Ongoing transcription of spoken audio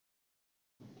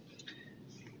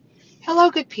Hello,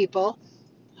 good people.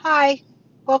 Hi,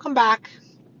 welcome back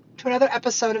to another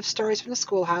episode of Stories from the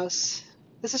Schoolhouse.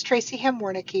 This is Tracy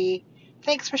Ham-Warnicki.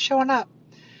 Thanks for showing up.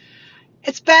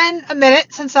 It's been a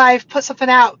minute since I've put something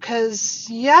out because,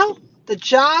 the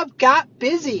job got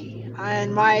busy.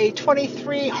 And my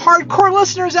 23 hardcore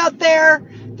listeners out there,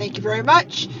 thank you very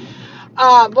much.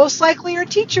 Most likely your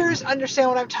teachers understand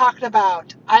what I'm talking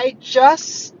about. I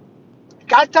just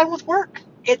got done with work.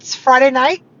 It's Friday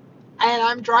night, and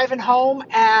I'm driving home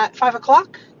at 5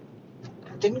 o'clock.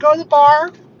 Didn't go to the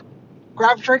bar,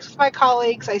 grabbed drinks with my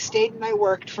colleagues. I stayed and I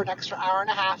worked for an extra hour and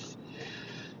a half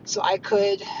so I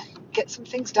could get some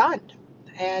things done.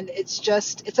 And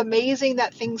it's amazing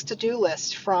that things to do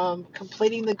list, from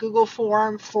completing the Google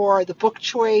form for the book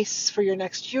choice for your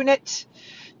next unit,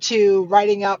 to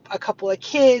writing up a couple of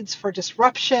kids for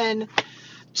disruption,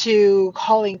 to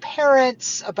calling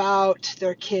parents about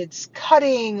their kids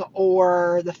cutting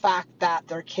or the fact that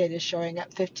their kid is showing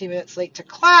up 15 minutes late to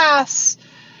class,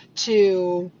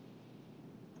 to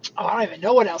I don't even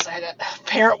know what else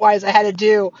parent-wise I had to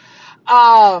do.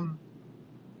 Um,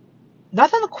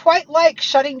 Nothing quite like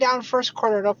shutting down first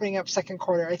quarter and opening up second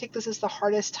quarter. I think this is the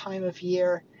hardest time of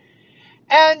year.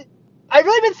 And I've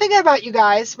really been thinking about you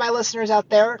guys, my listeners out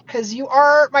there, because you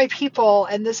are my people,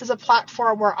 and this is a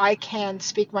platform where I can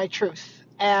speak my truth.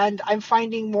 And I'm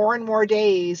finding more and more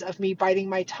days of me biting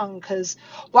my tongue because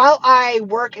while I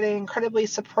work in an incredibly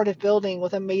supportive building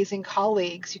with amazing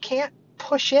colleagues, you can't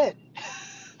push in.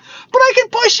 But I can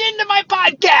push into my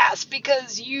podcast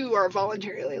because you are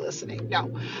voluntarily listening.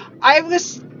 No, I'm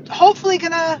just hopefully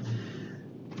going to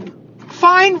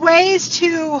find ways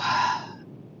to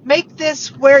make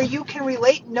this where you can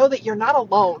relate and know that you're not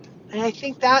alone. And I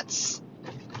think that's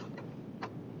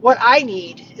what I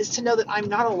need, is to know that I'm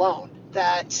not alone,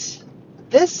 that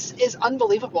this is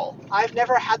unbelievable. I've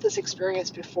never had this experience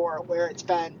before where it's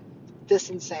been this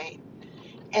insane.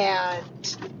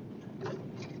 And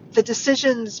the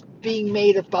decisions being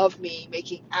made above me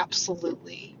making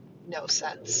absolutely no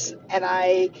sense. And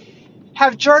I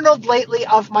have journaled lately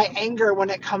of my anger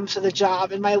when it comes to the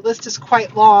job, and my list is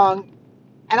quite long.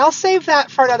 And I'll save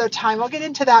that for another time. I'll get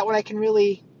into that when I can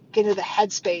really get into the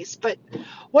headspace. But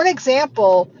one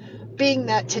example being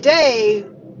that today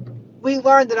we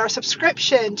learned that our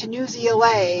subscription to News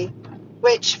ELA,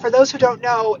 which for those who don't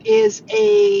know is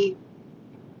a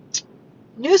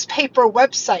newspaper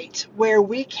website where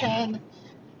we can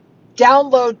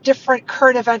download different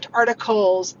current event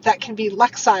articles that can be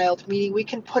lexiled, meaning we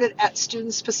can put it at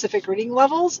student-specific reading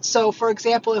levels. So, for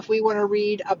example, if we want to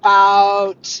read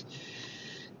about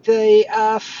the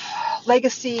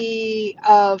legacy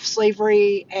of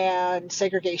slavery and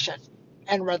segregation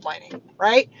and redlining,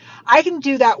 right? I can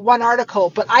do that one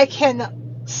article, but I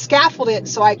can scaffold it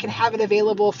so I can have it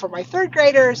available for my third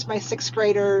graders, my sixth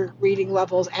grader reading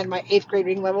levels, and my eighth grade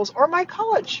reading levels, or my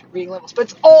college reading levels. But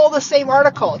it's all the same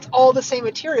article. It's all the same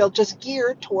material, just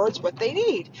geared towards what they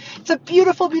need. It's a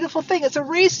beautiful, beautiful thing. It's a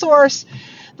resource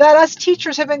that us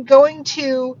teachers have been going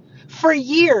to for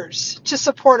years to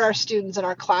support our students in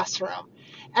our classroom.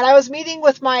 And I was meeting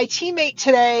with my teammate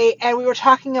today, and we were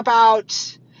talking about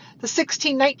the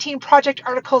 1619 project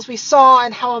articles we saw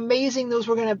and how amazing those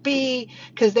were going to be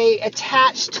because they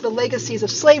attached to the legacies of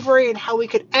slavery and how we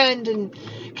could end and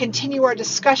continue our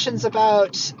discussions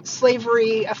about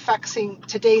slavery affecting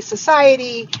today's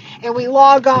society. And we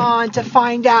log on to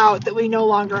find out that we no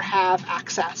longer have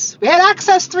access. We had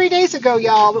access 3 days ago,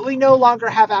 y'all, but we no longer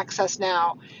have access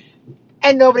now.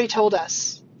 And nobody told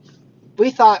us. We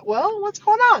thought, well, what's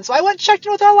going on? So I went and checked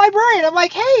in with our librarian. I'm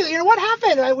like, hey, what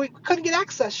happened? We couldn't get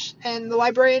access. And the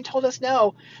librarian told us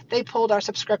no, they pulled our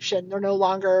subscription. They're no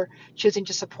longer choosing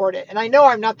to support it. And I know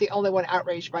I'm not the only one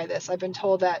outraged by this. I've been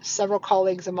told that several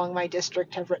colleagues among my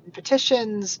district have written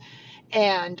petitions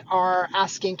and are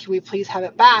asking, can we please have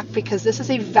it back? Because this is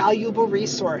a valuable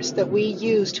resource that we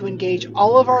use to engage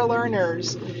all of our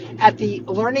learners at the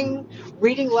learning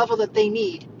reading level that they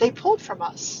need. They pulled from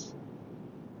us.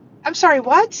 I'm sorry,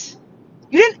 what?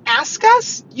 You didn't ask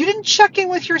us? You didn't check in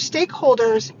with your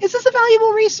stakeholders. Is this a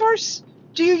valuable resource?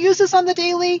 Do you use this on the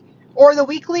daily or the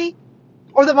weekly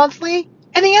or the monthly?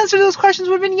 And the answer to those questions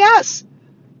would have been yes.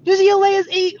 News ELA is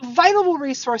a vital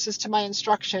resource to my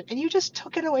instruction, and you just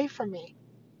took it away from me.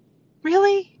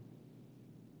 Really?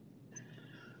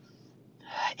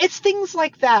 It's things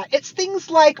like that. It's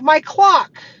things like my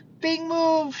clock being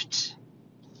moved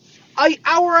an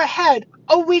hour ahead,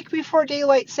 a week before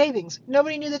daylight savings.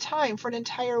 Nobody knew the time for an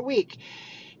entire week.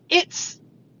 It's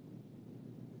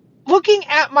looking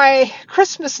at my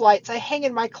Christmas lights I hang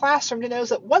in my classroom to know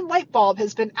that one light bulb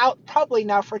has been out probably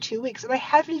now for 2 weeks, and I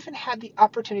haven't even had the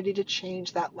opportunity to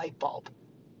change that light bulb.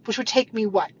 which would take me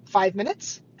what, 5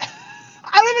 minutes?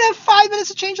 I don't even have 5 minutes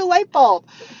to change a light bulb.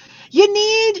 You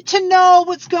need to know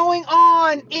what's going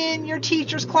on in your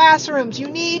teachers' classrooms. You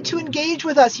need to engage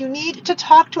with us. You need to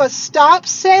talk to us. Stop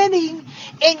sitting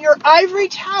in your ivory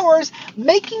towers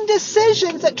making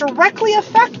decisions that directly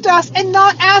affect us and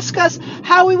not ask us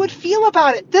how we would feel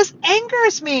about it. This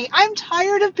angers me. I'm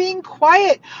tired of being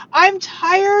quiet. I'm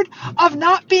tired of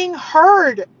not being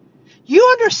heard. You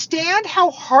understand how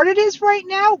hard it is right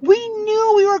now? We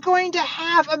knew we were going to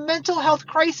have a mental health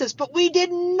crisis, but we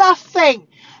did nothing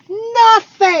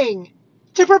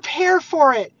to prepare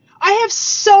for it. I have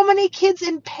so many kids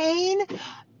in pain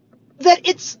that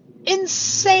it's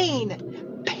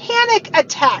insane. Panic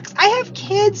attacks. I have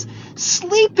kids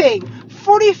sleeping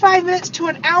 45 minutes to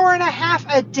an hour and a half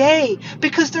a day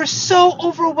because they're so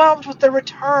overwhelmed with the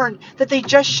return that they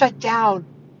just shut down,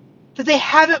 that they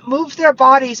haven't moved their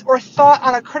bodies or thought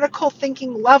on a critical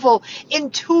thinking level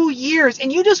in 2 years,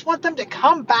 and you just want them to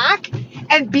come back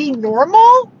and be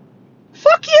normal?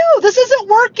 Fuck you! This isn't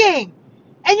working!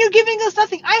 And you're giving us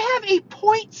nothing. I have a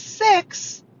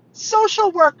 .6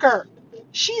 social worker.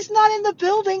 She's not in the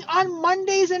building on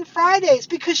Mondays and Fridays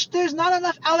because there's not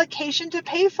enough allocation to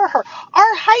pay for her.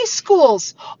 Our high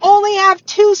schools only have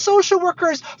 2 social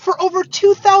workers for over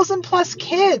 2,000 plus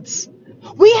kids.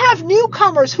 We have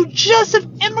newcomers who just have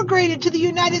immigrated to the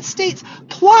United States,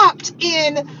 plopped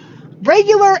in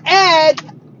regular ed,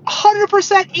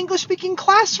 100% English-speaking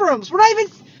classrooms. We're not even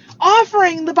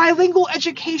offering the bilingual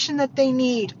education that they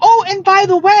need. Oh, and by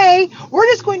the way, we're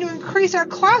just going to increase our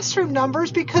classroom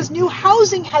numbers because new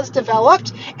housing has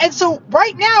developed. And so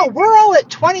right now, we're all at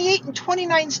 28 and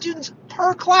 29 students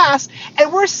per class,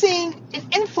 and we're seeing an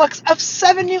influx of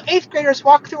 7 new 8th graders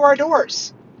walk through our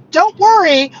doors. Don't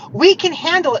worry, we can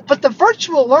handle it. But the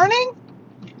virtual learning,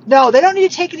 no, they don't need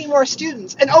to take any more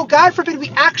students. And oh, God forbid we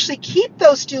actually keep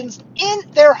those students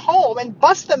in their home and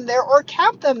bus them there or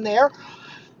camp them there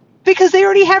because they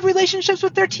already have relationships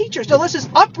with their teachers. So let's just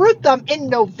uproot them in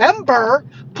November,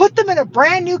 put them in a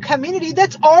brand new community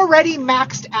that's already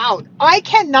maxed out. I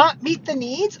cannot meet the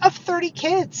needs of 30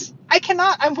 kids. I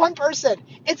cannot. I'm one person.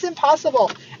 It's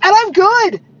impossible. And I'm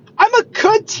good. I'm a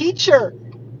good teacher.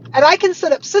 And I can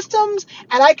set up systems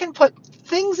and I can put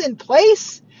things in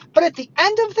place. But at the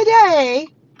end of the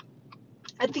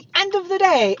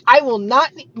day, I will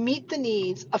not meet the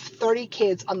needs of 30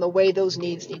 kids on the way those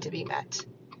needs need to be met.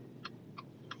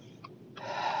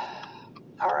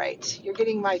 All right, you're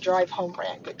getting my drive home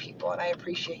rant, good people, and I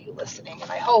appreciate you listening.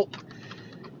 And I hope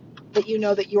that you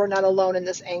know that you are not alone in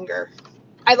this anger.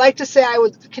 I'd like to say I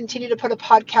would continue to put a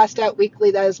podcast out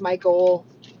weekly. That is my goal.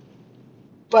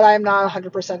 But I'm not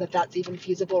 100% that that's even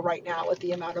feasible right now with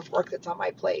the amount of work that's on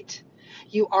my plate.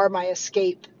 You are my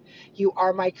escape. You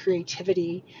are my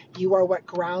creativity. You are what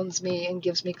grounds me and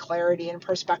gives me clarity and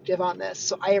perspective on this.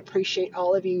 So I appreciate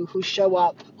all of you who show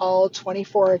up, all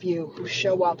 24 of you who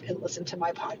show up and listen to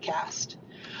my podcast.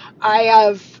 I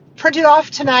have printed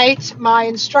off tonight my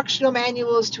instructional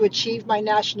manuals to achieve my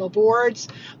national boards.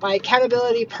 My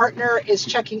accountability partner is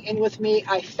checking in with me.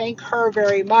 I thank her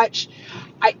very much.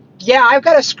 I've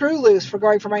got a screw loose for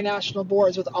going for my national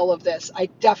boards with all of this. I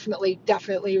definitely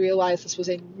realized this was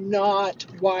a not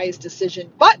wise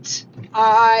decision, but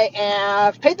I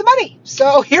have paid the money.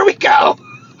 So here we go.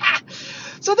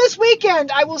 So this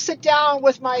weekend, I will sit down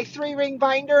with my 3-ring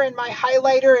binder and my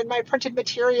highlighter and my printed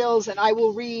materials, and I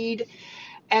will read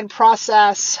and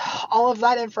process all of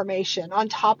that information on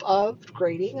top of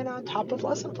grading and on top of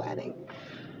lesson planning.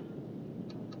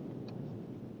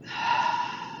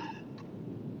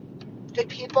 Good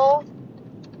people,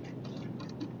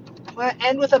 I want to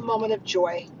end with a moment of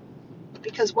joy,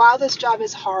 because while this job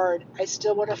is hard, I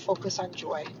still want to focus on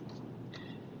joy.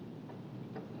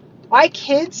 My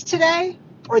kids today,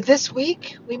 or this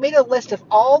week, we made a list of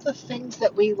all the things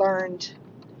that we learned,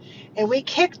 and we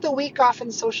kicked the week off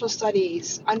in social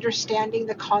studies, understanding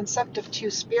the concept of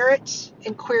two-spirit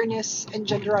and queerness and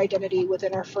gender identity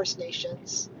within our First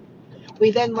Nations.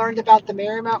 We then learned about the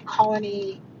Marymount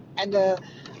Colony and the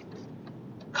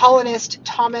colonist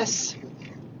Thomas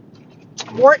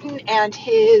Morton and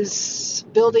his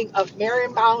building of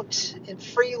Marymount and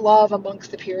free love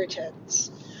amongst the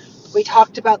Puritans. We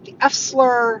talked about the F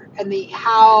slur and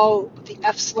how the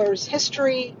F slur's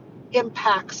history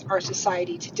impacts our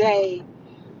society today.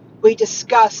 We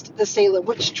discussed the Salem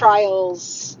witch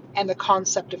trials and the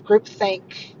concept of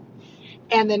groupthink.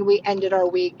 And then we ended our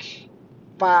week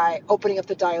by opening up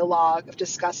the dialogue of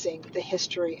discussing the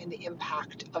history and the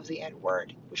impact of the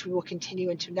N-word, which we will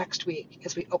continue into next week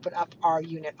as we open up our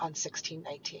unit on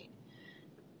 1619.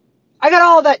 I got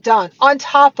all of that done on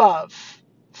top of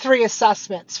 3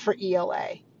 assessments for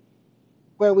ELA.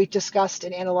 where we discussed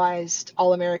and analyzed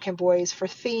All American Boys for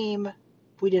theme.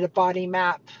 We did a body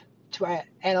map to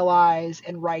analyze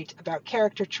and write about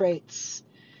character traits.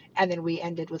 And then we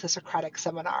ended with a Socratic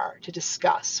seminar to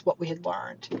discuss what we had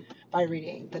learned by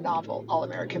reading the novel All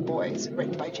American Boys,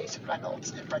 written by Jason Reynolds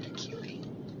and Brendan Keeley.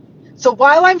 So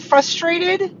while I'm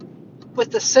frustrated with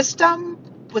the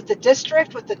system, with the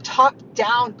district, with the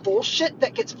top-down bullshit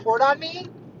that gets poured on me,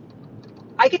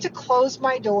 I get to close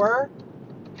my door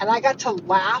and I got to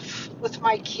laugh with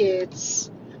my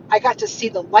kids. I got to see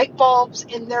the light bulbs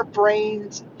in their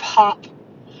brains pop.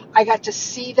 I got to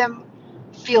see them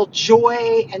feel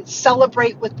joy and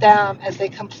celebrate with them as they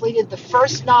completed the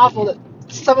first novel that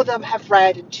some of them have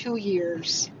read in 2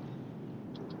 years.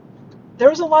 There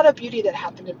was a lot of beauty that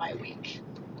happened in my week.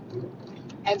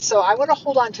 And so I want to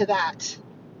hold on to that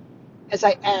as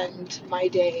I end my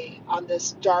day on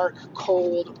this dark,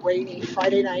 cold, rainy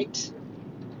Friday night.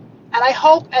 And I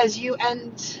hope as you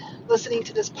end listening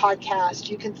to this podcast,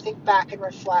 you can think back and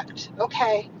reflect,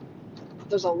 okay,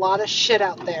 there's a lot of shit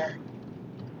out there.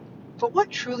 But what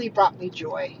truly brought me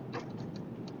joy?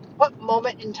 What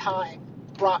moment in time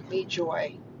brought me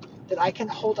joy that I can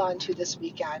hold on to this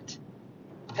weekend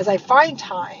as I find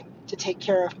time to take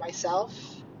care of myself,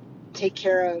 take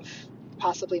care of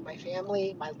possibly my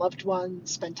family, my loved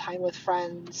ones, spend time with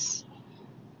friends.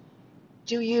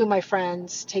 Do you, my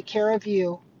friends, take care of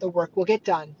you. The work will get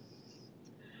done.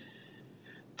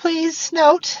 Please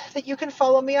note that you can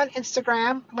follow me on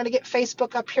Instagram. I'm going to get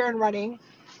Facebook up here and running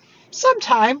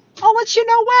sometime. I'll let you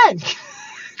know when.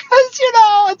 Because,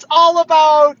 it's all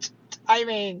about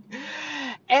timing.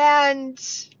 And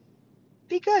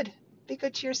be good. Be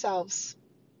good to yourselves.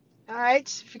 All right.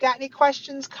 If you got any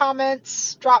questions,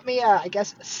 comments, drop me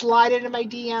slide into my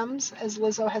DMs, as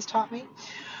Lizzo has taught me.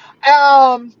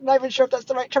 I'm not even sure if that's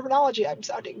the right terminology. I'm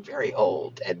sounding very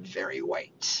old and very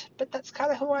white, but that's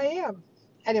kind of who I am.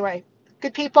 Anyway,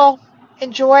 good people,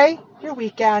 enjoy your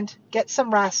weekend, get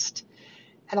some rest,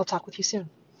 and I'll talk with you soon.